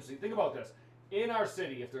emergency, think about this. In our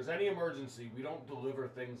city, if there's any emergency, we don't deliver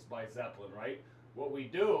things by Zeppelin, right? What we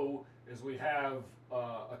do is we have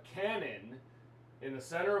a cannon in the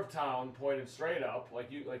center of town pointed straight up, like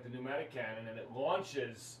the pneumatic cannon, and it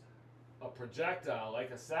launches a projectile,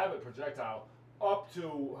 like a Sabot projectile, up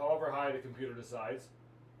to however high the computer decides,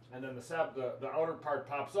 and then the outer part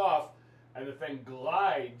pops off, and the thing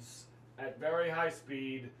glides at very high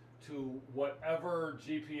speed to whatever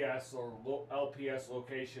GPS or LPS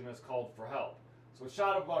location is called for help. So it's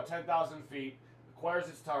shot of about 10,000 feet, acquires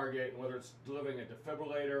its target, and whether it's delivering a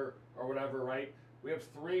defibrillator or whatever, right? We have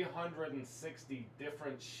 360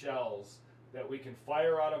 different shells that we can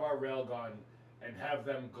fire out of our railgun and have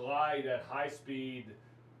them glide at high speed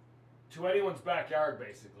to anyone's backyard,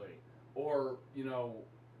 basically. Or,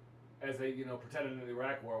 as they, pretended in the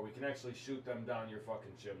Iraq War, we can actually shoot them down your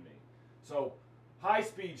fucking chimney. So,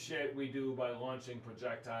 high-speed shit we do by launching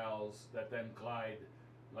projectiles that then glide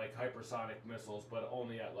like hypersonic missiles, but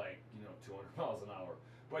only at 200 miles an hour.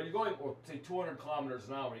 But you're going, say 200 kilometers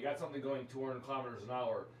an hour. You got something going 200 kilometers an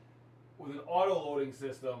hour with an auto-loading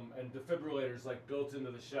system and defibrillators like built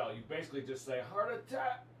into the shell. You basically just say, heart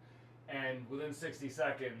attack! And within 60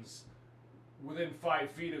 seconds, within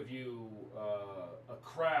 5 feet of you, a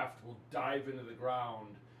craft will dive into the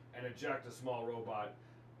ground and eject a small robot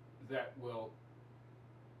that will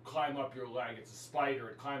climb up your leg. It's a spider.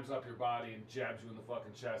 It climbs up your body and jabs you in the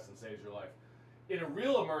fucking chest and saves your life. In a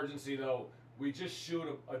real emergency, though, we just shoot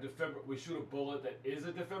we shoot a bullet that is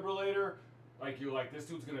a defibrillator. Like, you're like, this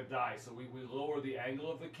dude's gonna die. So we lower the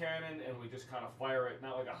angle of the cannon and we just kind of fire it,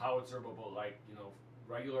 not like a howitzer, but like,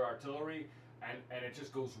 regular artillery. and it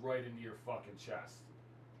just goes right into your fucking chest,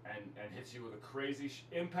 and hits you with a crazy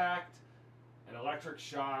impact, an electric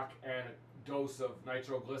shock, and a dose of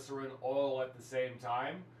nitroglycerin all at the same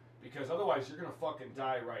time. Because otherwise, you're gonna fucking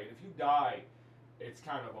die. Right? If you die, it's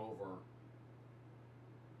kind of over.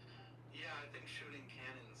 Yeah, I think shooting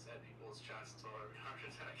cannons at people's chests or heart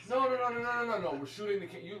attacks. No. We're shooting the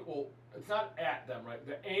well, it's not at them, right?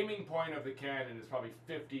 The aiming point of the cannon is probably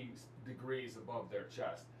 50 degrees above their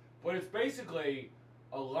chest, but it's basically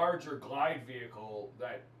a larger glide vehicle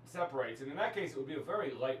that separates. And in that case, it would be a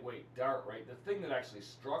very lightweight dart, right? The thing that actually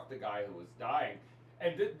struck the guy who was dying.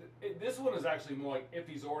 And this one is actually more like if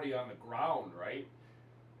he's already on the ground, right?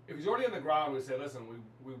 If he's already on the ground, we say, listen,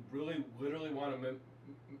 we really literally want to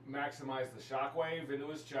maximize the shockwave into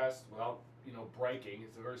his chest without, breaking.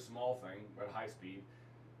 It's a very small thing at high speed.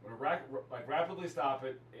 We're gonna rapidly stop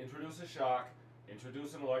it, introduce a shock,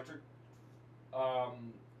 introduce an electric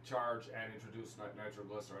charge, and introduce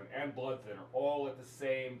nitroglycerin and blood thinner all at the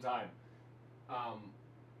same time. I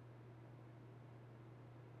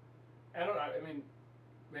mean,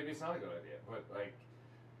 maybe it's not a good idea, but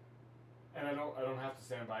and I don't have to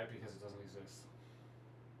stand by it because it doesn't exist.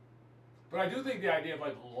 But I do think the idea of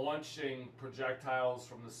launching projectiles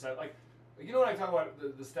from the set, you know when I talk about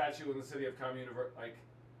the statue in the city of Commune,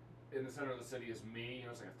 in the center of the city is me.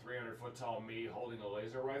 It's like a 300-foot tall me holding a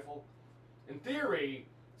laser rifle. In theory,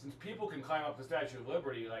 since people can climb up the Statue of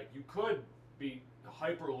Liberty, you could be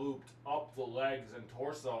hyperlooped up the legs and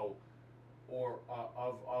torso, or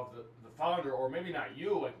of the founder, or maybe not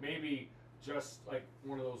you, maybe just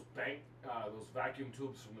one of those those vacuum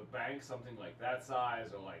tubes from the bank, something like that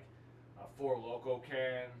size, or a Four Loko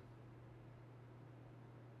can.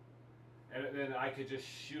 And then I could just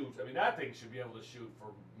shoot. I mean, that thing should be able to shoot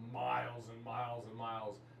for miles and miles and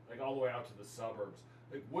miles, all the way out to the suburbs.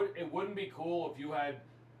 It wouldn't be cool if you had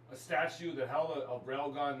a statue that held a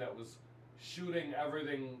railgun that was shooting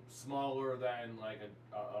everything smaller than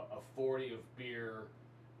a 40 of beer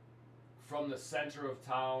from the center of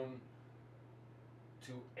town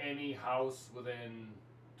to any house within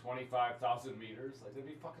 25,000 meters. That'd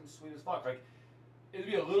be fucking sweet as fuck. There'd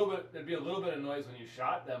be a little bit of noise when you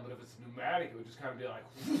shot them, but if it's pneumatic, it would just kind of be like.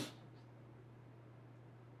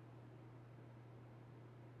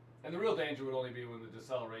 And the real danger would only be when the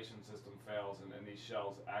deceleration system fails and these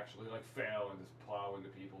shells actually fail and just plow into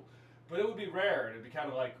people. But it would be rare, and it'd be kind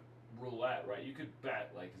of like roulette, right? You could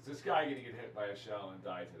bet, is this guy going to get hit by a shell and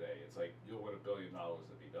die today? It's you'll win $1 billion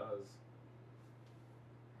if he does.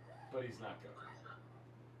 But he's not going to.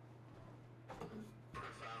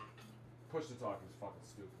 Profound. Push to talk is fucking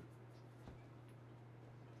stupid.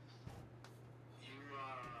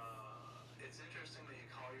 It's interesting that you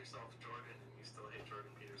call yourself Jordan and you still hate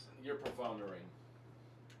Jordan Peterson. You're profoundering.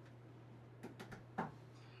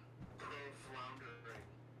 Pro-floundering.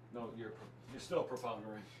 No, you're still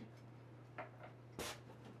profoundering.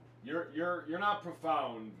 You're not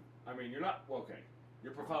profound. I mean, you're not okay.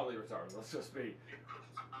 You're profoundly retarded. Let's just be. You're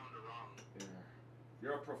profound wrong.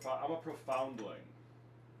 You're a profound. I'm a profoundling.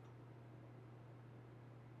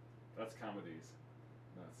 That's comedies.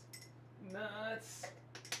 Nuts.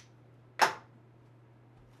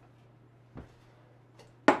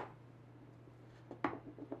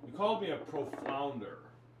 You called me a profounder.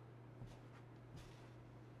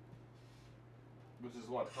 Which is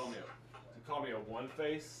what? You call me a one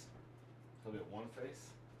face? Call me a one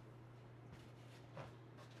face?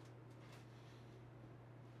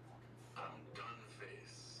 I'm gun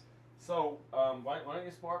face. So, why don't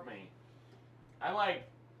you support me? I'm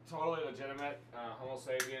totally legitimate, Homo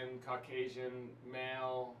sapien, Caucasian,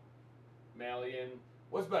 male, Malian.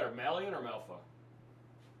 What's better, Malian or Melfa?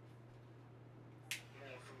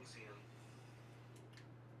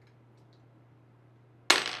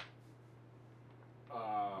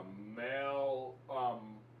 Male,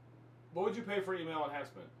 what would you pay for email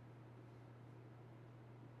enhancement?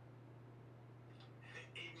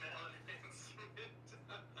 Email enhancement.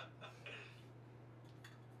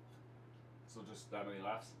 So just that many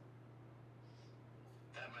laughs?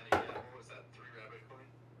 That many, yeah. What was that, 3 rabbit coin?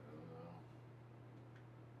 I don't know.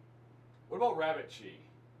 What about rabbit chi?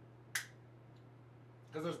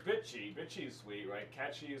 Because there's bit chi. Bit chi is sweet, right?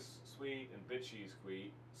 Cat chi is sweet, and bit chi is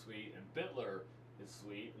sweet, and Bitler is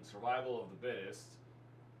sweet, and Survival of the Bittest,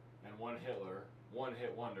 and One Hit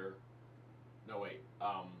Wonder. No, wait.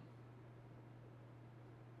 What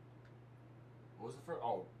was the first?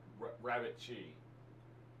 Oh, Rabbit Chi.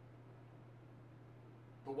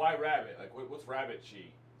 But why rabbit? What's Rabbit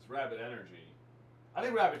Chi? It's rabbit energy. I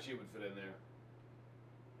think Rabbit Chi would fit in there.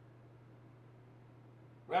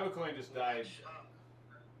 Rabbit Coin just died.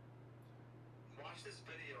 Watch watch this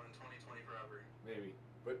video in 2020 forever. Maybe.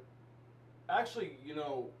 But actually, you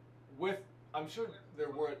know, I'm sure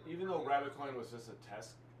there were, even though Rabbitcoin was just a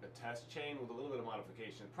test chain with a little bit of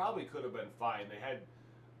modification, it probably could have been fine. They had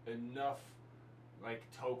enough like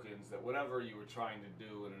tokens that whatever you were trying to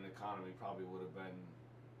do in an economy probably would have been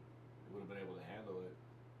able to handle it.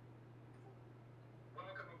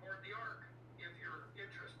 Welcome aboard the Ark, if you're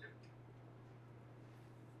interested.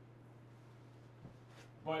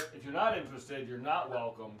 But if you're not interested, you're not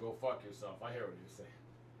welcome. Go fuck yourself. I hear what you're saying.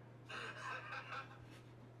 The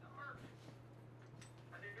Ark,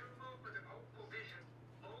 a new movement of hopeful vision,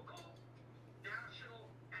 local, national,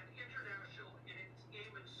 and international in its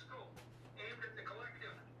aim and scope, aimed at the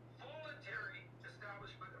collective, voluntary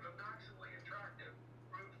establishment of a maximally attractive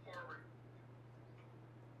route forward.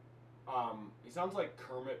 He sounds like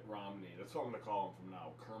Kermit Romney. That's what I'm gonna call him from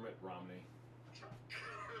now. Kermit Romney.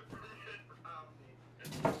 He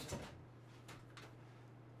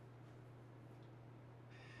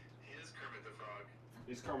is Kermit the Frog.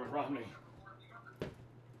 He's Kermit Romney.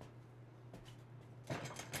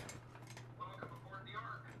 Welcome aboard the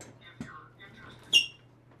Ark, if you're interested.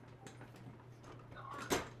 The Ark,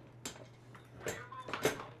 a new movement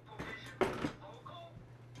of hopeful vision, local,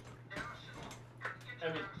 national, and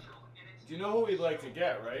international in its Do you know who we'd like to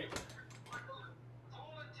get, right?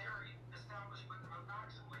 voluntary establishment of a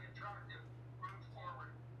maximally attractive route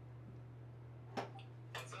forward.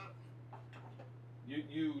 What's up?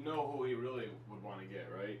 You know who he really would want to get,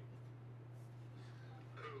 right?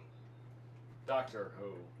 Who? Doctor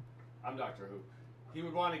Who. I'm Doctor Who. He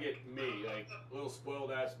would want to get me, like little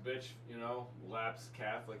spoiled ass bitch, you know, lapsed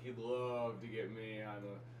Catholic. He'd love to get me on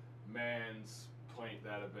a mansplain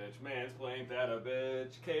that a bitch, mansplain that a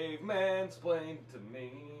bitch, caveman-splain to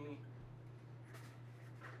me.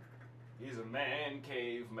 He's a man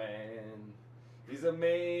caveman. He's a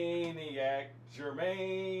maniac,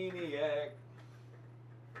 Germaniac.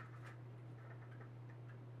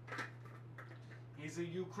 He's a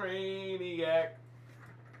Ukrainiac.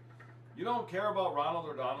 You don't care about Ronald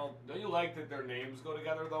or Donald? Don't you like that their names go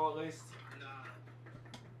together though, at least? Nah.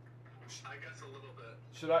 I guess a little bit.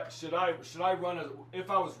 Should I run as,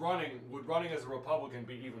 if I was running, would running as a Republican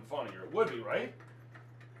be even funnier? It would be, right?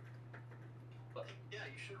 Yeah,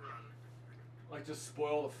 you should run. Like just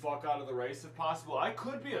spoil the fuck out of the race if possible. I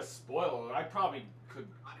could be a spoiler. I probably could.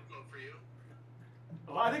 I'd vote for you.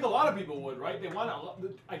 I think a lot of people would, right? They want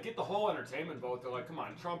to. I get the whole entertainment vote. They're like, come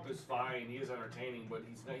on, Trump is fine. He is entertaining, but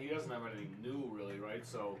he doesn't have anything new, really, right?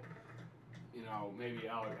 So, you know, maybe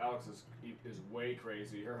Alex is way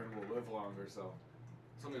crazier and will live longer. So,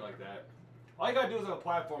 something like that. All you gotta do is have a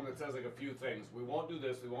platform that says like a few things. We won't do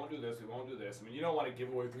this. We won't do this. We won't do this. I mean, you don't want to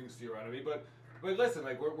give away things to your enemy, but listen,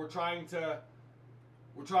 like we're trying to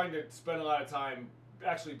spend a lot of time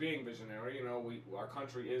actually being visionary. You know, our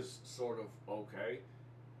country is sort of okay.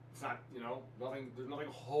 It's not, you know, there's nothing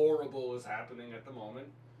horrible is happening at the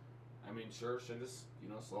moment. I mean, sure, shit is, you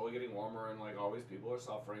know, slowly getting warmer and like always people are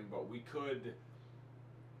suffering, but we could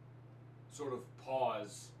sort of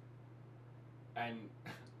pause and,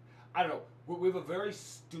 I don't know, we have a very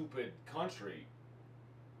stupid country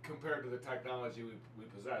compared to the technology we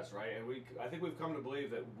possess, right? And I think we've come to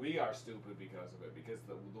believe that we are stupid because of it, because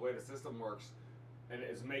the way the system works and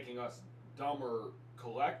is making us dumber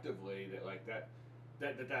collectively,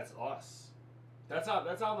 that's us. That's on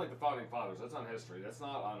like the founding fathers. That's on history. That's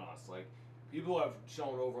not on us. Like people have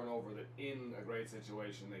shown over and over that in a great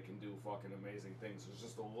situation they can do fucking amazing things. There's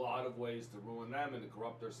just a lot of ways to ruin them and to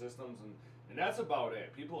corrupt their systems, and that's about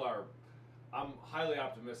it. I'm highly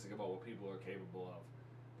optimistic about what people are capable of.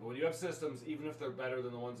 But when you have systems, even if they're better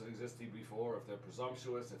than the ones that existed before, if they're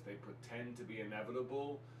presumptuous, if they pretend to be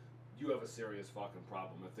inevitable, you have a serious fucking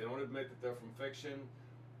problem. If they don't admit that they're from fiction,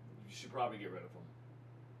 you should probably get rid of them.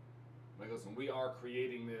 Like, listen, we are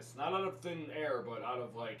creating this, not out of thin air, but out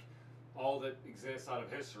of, like, all that exists out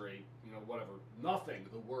of history, you know, whatever. Nothing,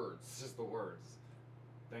 the words, just the words.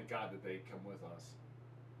 Thank God that they come with us.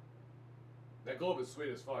 That globe is sweet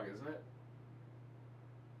as fuck, isn't it?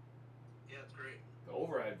 Yeah, it's great. The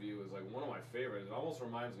overhead view is, like, one of my favorites. It almost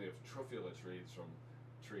reminds me of Truffula trees from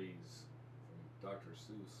Dr.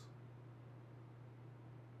 Seuss.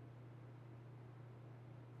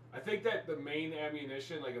 I think that the main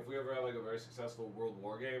ammunition, like if we ever have like a very successful World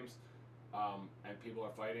War games, and people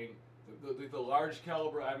are fighting, the large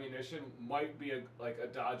caliber ammunition might be like a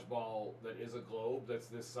dodgeball that is a globe that's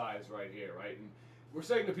this size right here, right? And we're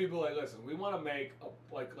saying to people like, listen, we want to make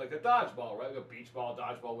like a dodgeball, right? Like a beach ball,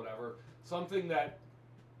 dodgeball, whatever, something that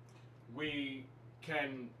we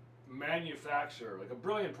can manufacture, like a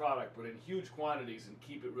brilliant product, but in huge quantities and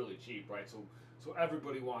keep it really cheap, right? So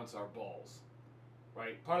everybody wants our balls.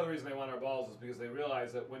 right? Part of the reason they want our balls is because they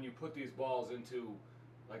realize that when you put these balls into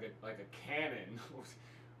like a cannon,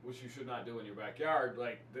 which you should not do in your backyard,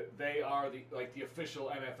 like they are the official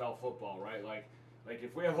NFL football, right? Like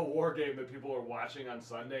if we have a war game that people are watching on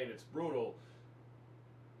Sunday and it's brutal,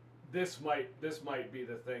 this might be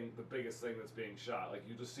the biggest thing that's being shot. Like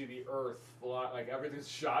you just see the earth fly, like everything's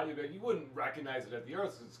shot. You wouldn't recognize it at the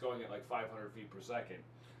earth because it's going at like 500 feet per second,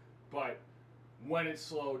 but when it's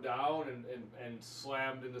slowed down and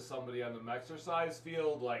slammed into somebody on the exercise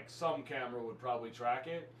field, like some camera would probably track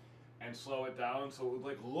it and slow it down so it would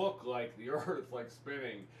like look like the earth like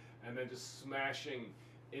spinning and then just smashing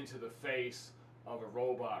into the face of a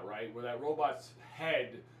robot, right? Where that robot's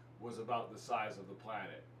head was about the size of the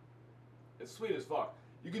planet. It's sweet as fuck.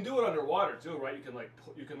 You can do it underwater too, right?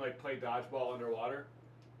 You can play dodgeball underwater.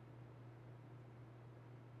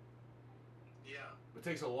 Yeah. It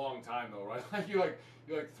takes a long time though, right? Like you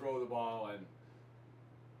throw the ball and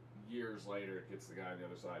years later it gets the guy on the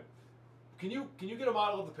other side. Can you get a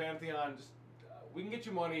model of the Pantheon? Just we can get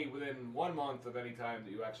you money within 1 month of any time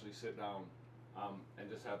that you actually sit down and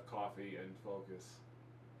just have coffee and focus.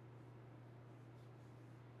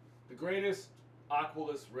 The greatest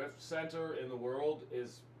Oculus Rift Center in the world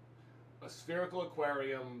is a spherical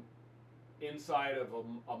aquarium inside of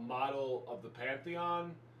a model of the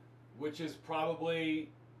Pantheon, which is probably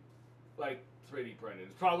like 3D printed.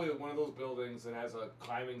 It's probably one of those buildings that has a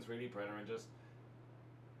climbing 3D printer and just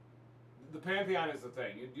the Pantheon is the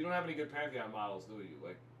thing. You don't have any good Pantheon models, do you?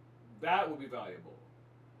 Like that would be valuable.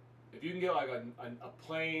 If you can get like a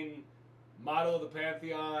plain model of the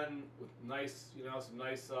Pantheon with nice, some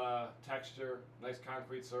nice texture, nice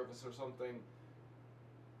concrete surface or something,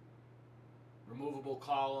 removable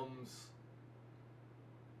columns.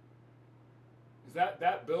 Because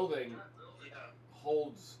that building Yeah.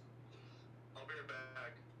 holds. I'll be right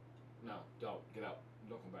back. No, don't get out.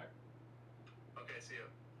 Don't come back. Okay, see you.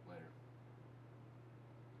 Later.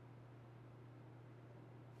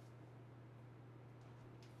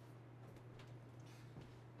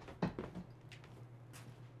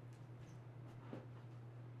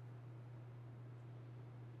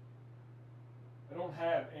 I don't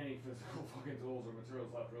have any physical fucking tools or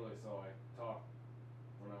materials left really, so I talk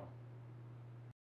for now.